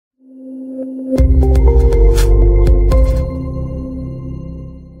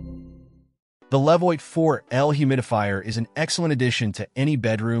The LEVOIT 4L humidifier is an excellent addition to any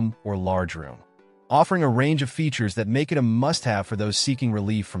bedroom or large room, offering a range of features that make it a must-have for those seeking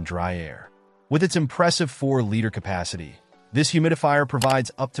relief from dry air. With its impressive 4-liter capacity, this humidifier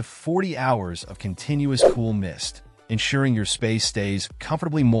provides up to 40 hours of continuous cool mist, ensuring your space stays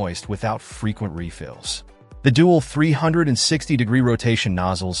comfortably moist without frequent refills. The dual 360-degree rotation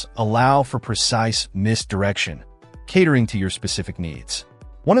nozzles allow for precise mist direction, catering to your specific needs.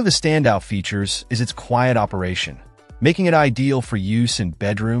 One of the standout features is its quiet operation, making it ideal for use in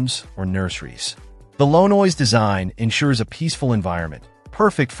bedrooms or nurseries. The low-noise design ensures a peaceful environment,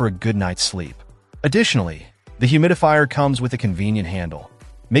 perfect for a good night's sleep. Additionally, the humidifier comes with a convenient handle,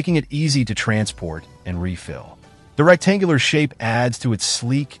 making it easy to transport and refill. The rectangular shape adds to its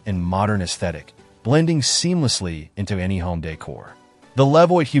sleek and modern aesthetic, blending seamlessly into any home decor. The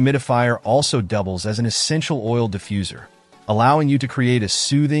LEVOIT humidifier also doubles as an essential oil diffuser, allowing you to create a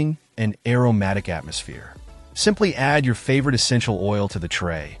soothing and aromatic atmosphere. Simply add your favorite essential oil to the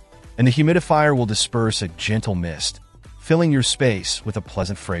tray, and the humidifier will disperse a gentle mist, filling your space with a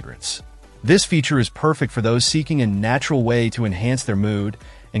pleasant fragrance. This feature is perfect for those seeking a natural way to enhance their mood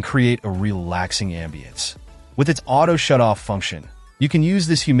and create a relaxing ambience. With its auto shut-off function, you can use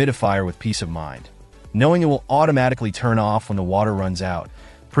this humidifier with peace of mind, knowing it will automatically turn off when the water runs out,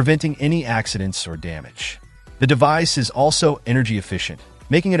 preventing any accidents or damage. The device is also energy efficient,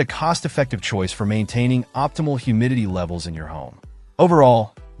 making it a cost-effective choice for maintaining optimal humidity levels in your home.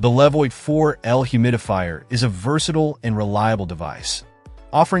 Overall, the LEVOIT 4L humidifier is a versatile and reliable device,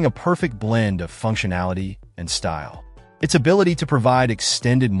 offering a perfect blend of functionality and style. Its ability to provide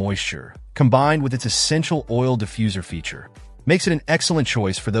extended moisture, combined with its essential oil diffuser feature, makes it an excellent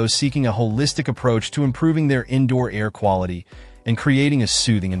choice for those seeking a holistic approach to improving their indoor air quality and creating a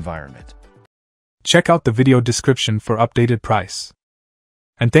soothing environment. Check out the video description for updated price.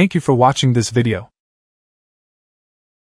 And thank you for watching this video.